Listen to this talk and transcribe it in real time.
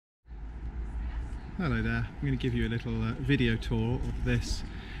Hello there, I'm going to give you a little video tour of this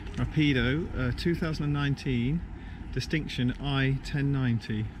Rapido 2019 Distinction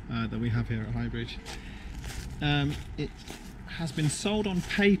i1090 that we have here at Highbridge. It has been sold on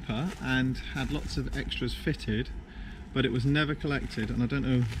paper and had lots of extras fitted, but it was never collected, and I don't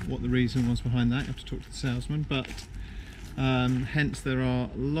know what the reason was behind that. You have to talk to the salesman, but hence there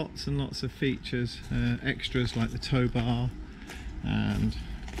are lots and lots of features, extras like the tow bar and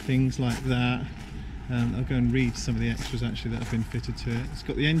things like that. I'll go and read some of the extras actually that have been fitted to it. It's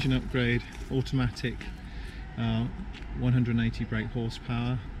got the engine upgrade, automatic, 180 brake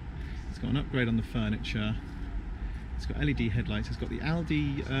horsepower. It's got an upgrade on the furniture. It's got LED headlights. It's got the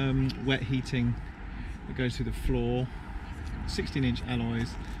Aldi wet heating that goes through the floor, 16-inch alloys,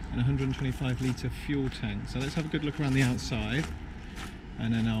 and 125-litre fuel tank. So let's have a good look around the outside,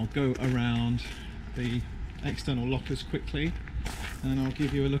 and then I'll go around the external lockers quickly, and I'll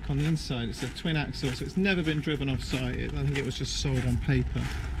give you a look on the inside. It's a twin axle, so it's never been driven off site. I think it was just sold on paper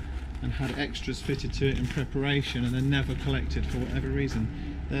and had extras fitted to it in preparation and then never collected for whatever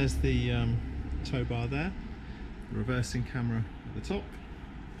reason. There's the tow bar there, the reversing camera at the top.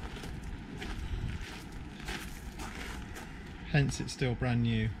 Hence it's still brand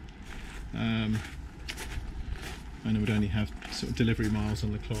new. And it would only have sort of delivery miles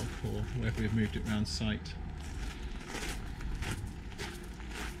on the clock or wherever we've moved it around site.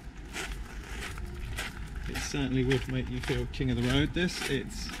 It certainly would make you feel king of the road.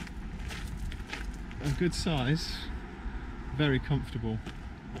 It's a good size, very comfortable.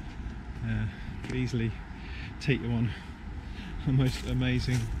 Could easily take you on a most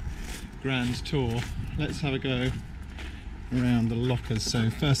amazing grand tour. Let's have a go around the lockers. So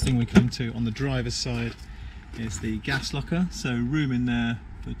first thing we come to on the driver's side is the gas locker, so room in there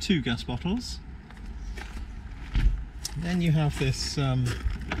for 2 gas bottles. Then you have this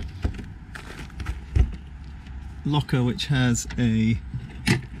locker which has a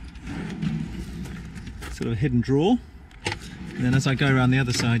sort of a hidden drawer, and then as I go around the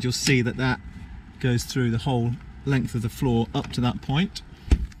other side you'll see that that goes through the whole length of the floor up to that point.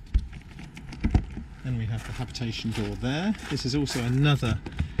 Then we have the habitation door there. This is also another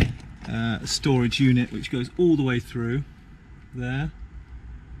storage unit which goes all the way through there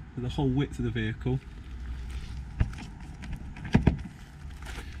for the whole width of the vehicle.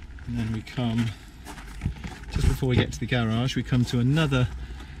 And then we come, just before we get to the garage, we come to another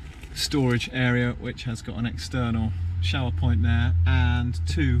storage area which has got an external shower point there and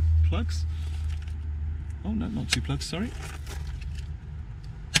 2 plugs. Oh no, not 2 plugs, sorry.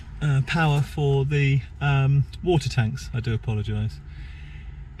 Power for the water tanks, I do apologise.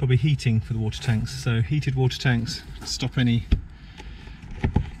 Probably heating for the water tanks, so heated water tanks stop any,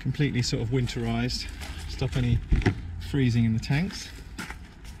 completely sort of winterised, stop any freezing in the tanks.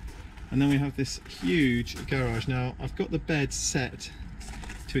 And then we have this huge garage. Now I've got the bed set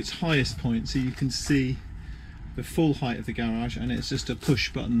to its highest point so you can see the full height of the garage, and it's just a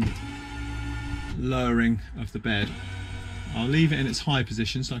push button lowering of the bed. I'll leave it in its high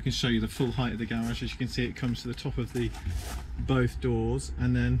position so I can show you the full height of the garage. As you can see, it comes to the top of the both doors,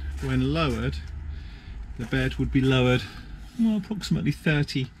 and then when lowered, the bed would be lowered, well, approximately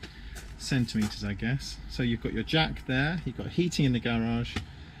 30 centimetres I guess. So you've got your jack there, you've got heating in the garage.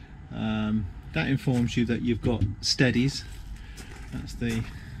 That informs you that you've got steadies. That's the,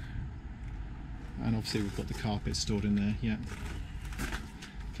 and obviously we've got the carpet stored in there. Yeah.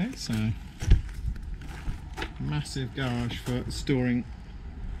 Okay, so massive garage for storing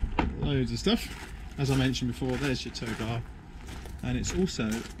loads of stuff. As I mentioned before, there's your tow bar, and it's also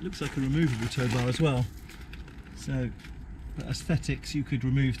looks like a removable tow bar as well. So for aesthetics, you could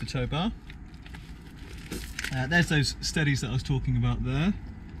remove the tow bar. There's those steadies that I was talking about there.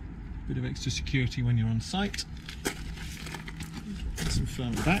 Bit of extra security when you're on site. Some firm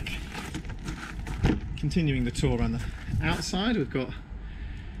at the back. Continuing the tour around the outside, we've got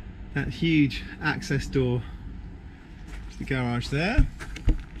that huge access door to the garage there.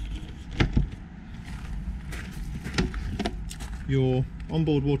 Your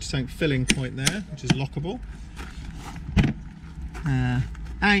onboard water tank filling point there, which is lockable.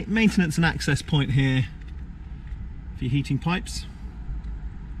 A maintenance and access point here for your heating pipes.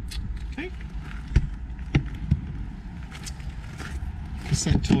 Okay.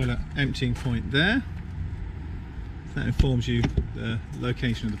 Cassette toilet emptying point there. That informs you the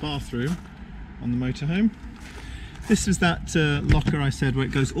location of the bathroom on the motorhome. This is that locker I said where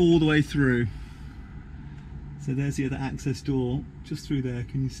it goes all the way through. So there's the other access door just through there,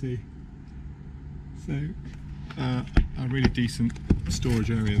 can you see? So a really decent storage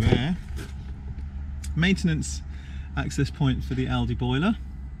area there. Maintenance access point for the Aldi boiler.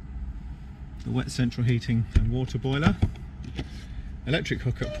 the wet central heating and water boiler. Electric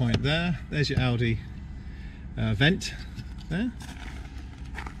hookup point there. There's your Audi vent there.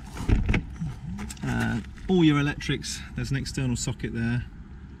 All your electrics, there's an external socket there,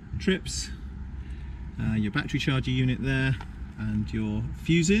 trips, your battery charger unit there, and your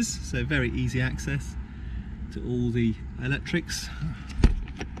fuses, so very easy access to all the electrics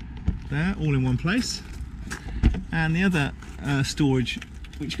there, all in one place. And the other storage,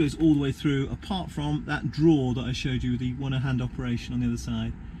 which goes all the way through, apart from that drawer that I showed you, the one-hand operation on the other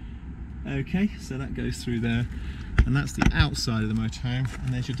side. Okay, so that goes through there, and that's the outside of the motorhome,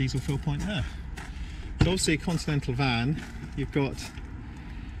 and there's your diesel fill point there. So obviously a Continental van, you've got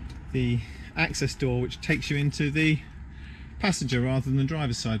the access door which takes you into the passenger rather than the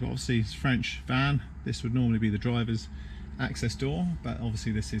driver's side, but obviously it's a French van, this would normally be the driver's access door, but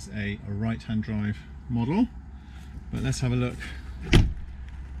obviously this is a right-hand drive model. But let's have a look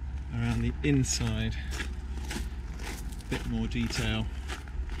around the inside, a bit more detail.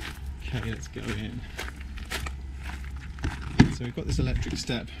 Okay, let's go in. So we've got this electric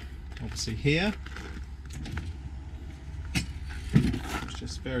step obviously here. Let's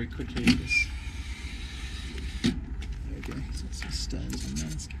just very quickly this. Okay, so it's some stones on there,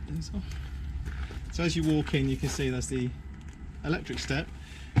 let's get those off. So as you walk in, you can see there's the electric step,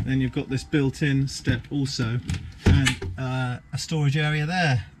 and then you've got this built-in step also, and a storage area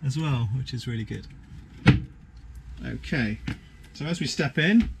there as well, which is really good. Okay, so as we step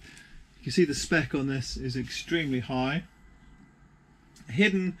in, you can see the spec on this is extremely high. A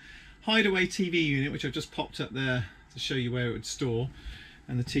hidden hideaway TV unit, which I've just popped up there to show you where it would store,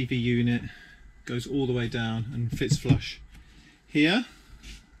 and the TV unit goes all the way down and fits flush here.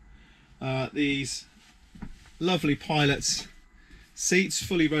 These lovely Pilot's seats,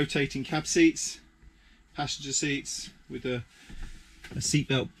 fully rotating cab seats, passenger seats with a seat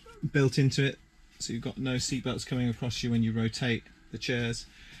belt built into it, so you've got no seat belts coming across you when you rotate the chairs.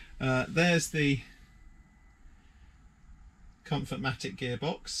 There's the Comfortmatic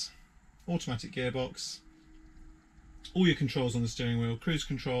gearbox, automatic gearbox, all your controls on the steering wheel, cruise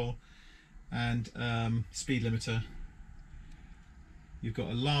control and speed limiter. You've got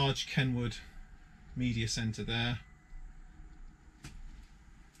a large Kenwood media centre there,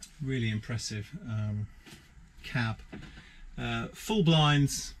 really impressive cab. Full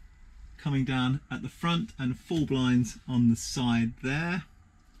blinds coming down at the front and full blinds on the side there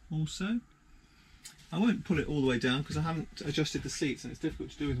also. I won't pull it all the way down because I haven't adjusted the seats, and it's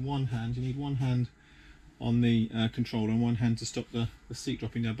difficult to do with one hand. You need one hand on the controller and one hand to stop the seat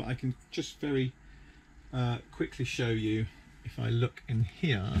dropping down, but I can just very quickly show you. If I look in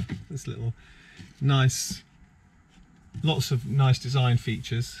here, this little nice, lots of nice design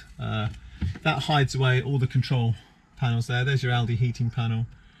features. That hides away all the control panels there. There's your Aldi heating panel,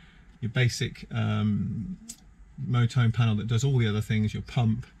 your basic motorhome panel that does all the other things, your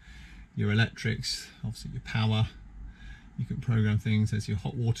pump, your electrics, obviously your power. You can program things. There's your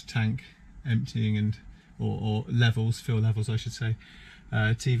hot water tank, emptying and or levels, fill levels I should say.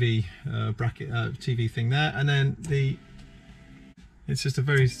 TV bracket, TV thing there, and then it's just a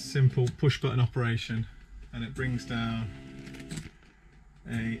very simple push button operation, and it brings down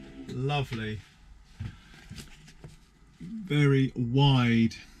a lovely, very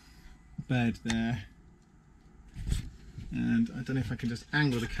wide bed there. And I don't know if I can just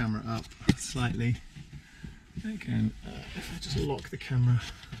angle the camera up slightly. Again, if I just lock the camera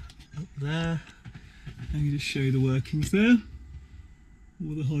up there, I can just show you the workings there,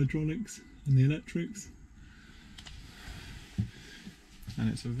 all the hydraulics and the electrics. And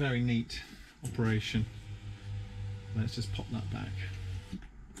it's a very neat operation. Let's just pop that back.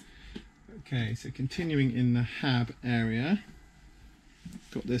 Okay, so continuing in the hab area,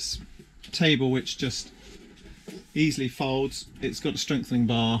 got this table which just easily folds. It's got a strengthening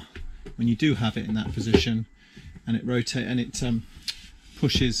bar when you do have it in that position, and it rotates and it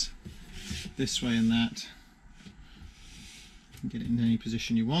pushes this way and that. You can get it in any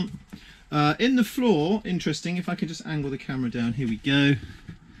position you want. In the floor, interesting, if I could just angle the camera down, here we go.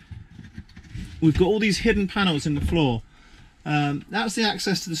 We've got all these hidden panels in the floor. That's the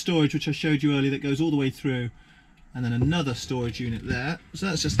access to the storage which I showed you earlier that goes all the way through, and then another storage unit there. So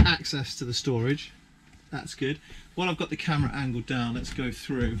that's just access to the storage. That's good. While I've got the camera angled down, let's go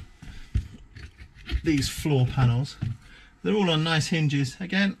through these floor panels. They're all on nice hinges.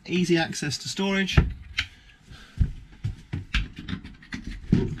 Again, easy access to storage.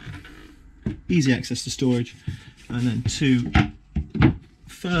 Easy access to storage, and then two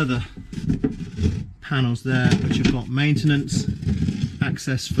further panels there which have got maintenance,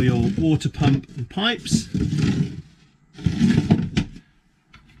 access for your water pump and pipes,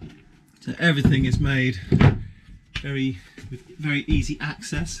 So everything is made with very easy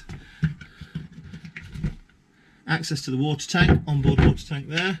access. Access to the water tank, onboard water tank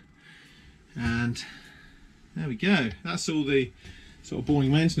there, and there we go. That's all the sort of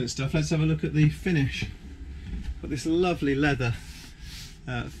boring maintenance stuff. Let's have a look at the finish. Got this lovely leather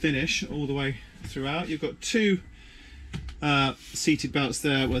finish all the way throughout. You've got two seated belts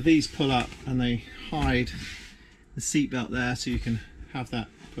there where these pull up and they hide the seat belt there, so you can have that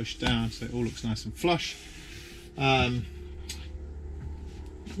pushed down so it all looks nice and flush.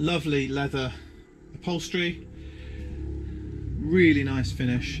 Lovely leather upholstery, really nice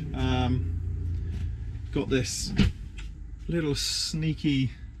finish. Got this little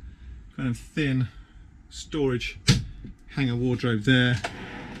sneaky kind of thin storage hanger wardrobe there,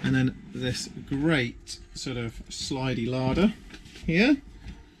 and then this great sort of slidey larder here.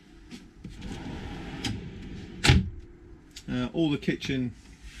 All the kitchen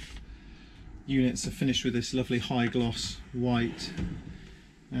units are finished with this lovely high gloss white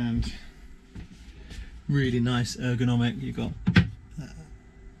and really nice ergonomic. You've got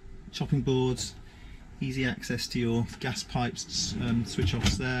chopping boards, easy access to your gas pipes, switch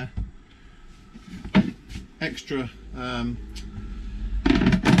offs there, extra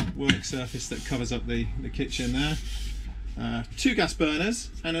work surface that covers up the kitchen there, two gas burners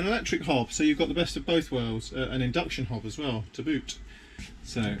and an electric hob, so you've got the best of both worlds, an induction hob as well to boot,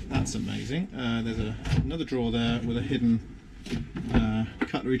 so that's amazing. There's another drawer there with a hidden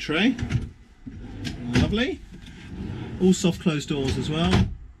cutlery tray, lovely. All soft closed doors as well,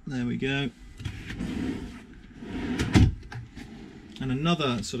 there we go. And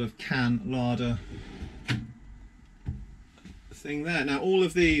another sort of can larder thing there. Now all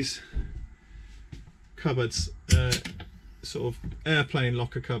of these cupboards, sort of airplane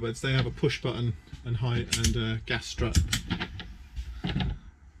locker cupboards, they have a push button and height and gas strut.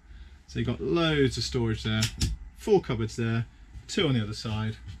 So you've got loads of storage there, 4 cupboards there, 2 on the other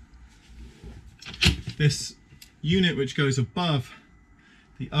side. This unit which goes above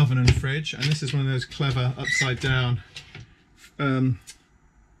the oven and fridge, and this is one of those clever upside down oven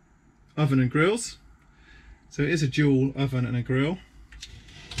and grills. So it is a dual oven and a grill,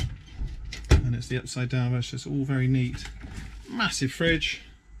 and it's the upside down version. It's all very neat. Massive fridge,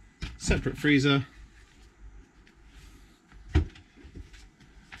 separate freezer,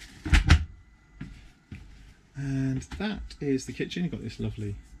 and that is the kitchen. You've got this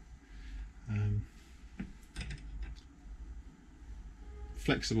lovely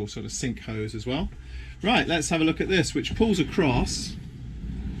flexible sort of sink hose as well. Right, let's have a look at this, which pulls across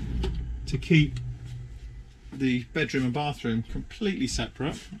to keep the bedroom and bathroom completely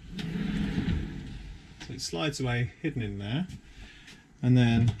separate. So it slides away hidden in there, and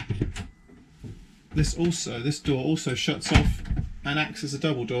then this door also shuts off and acts as a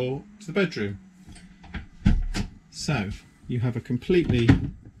double door to the bedroom. So you have a completely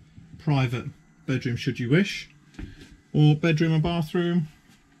private bedroom should you wish, or bedroom and bathroom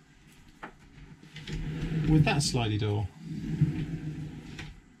with that slidey door.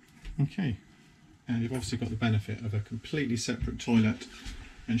 Okay, and you've obviously got the benefit of a completely separate toilet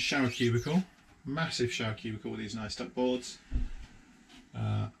and shower cubicle, massive shower cubicle with these nice duck boards,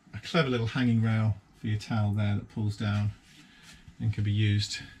 a clever little hanging rail for your towel there that pulls down and can be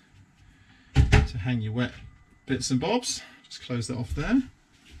used to hang your wet bits and bobs. Just close that off there.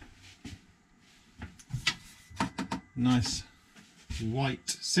 Nice white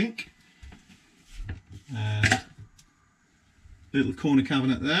sink, and little corner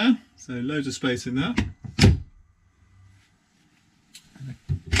cabinet there, so loads of space in there, and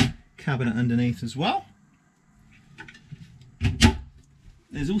a cabinet underneath as well.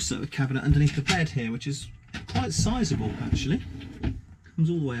 There's also a cabinet underneath the bed here, which is quite sizable actually. Comes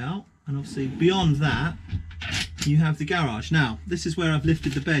all the way out, and obviously beyond that you have the garage. Now this is where I've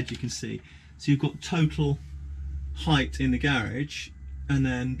lifted the bed, you can see, so you've got total height in the garage, and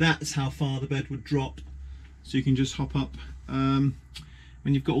then that's how far the bed would drop, so you can just hop up when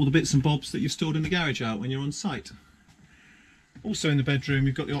you've got all the bits and bobs that you've stored in the garage out when you're on site. Also in the bedroom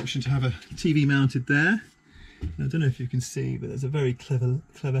you've got the option to have a TV mounted there. I don't know if you can see, but there's a very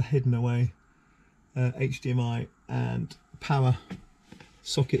clever hidden away HDMI and power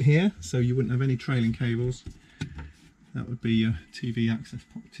socket here, so you wouldn't have any trailing cables. That would be your TV access,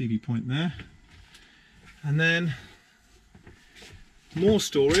 TV point there. And then more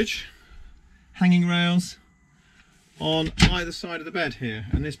storage, hanging rails on either side of the bed here,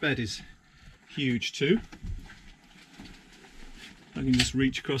 and this bed is huge too. I can just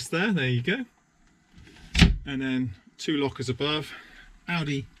reach across there, there you go. And then 2 lockers above,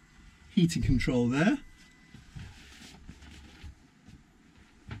 Audi heating control there.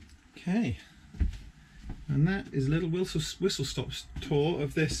 Okay, and that is a little whistle stop tour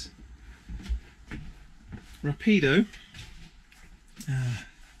of this Rapido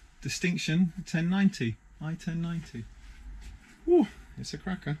Distinction 1090, i1090. Ooh, it's a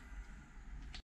cracker.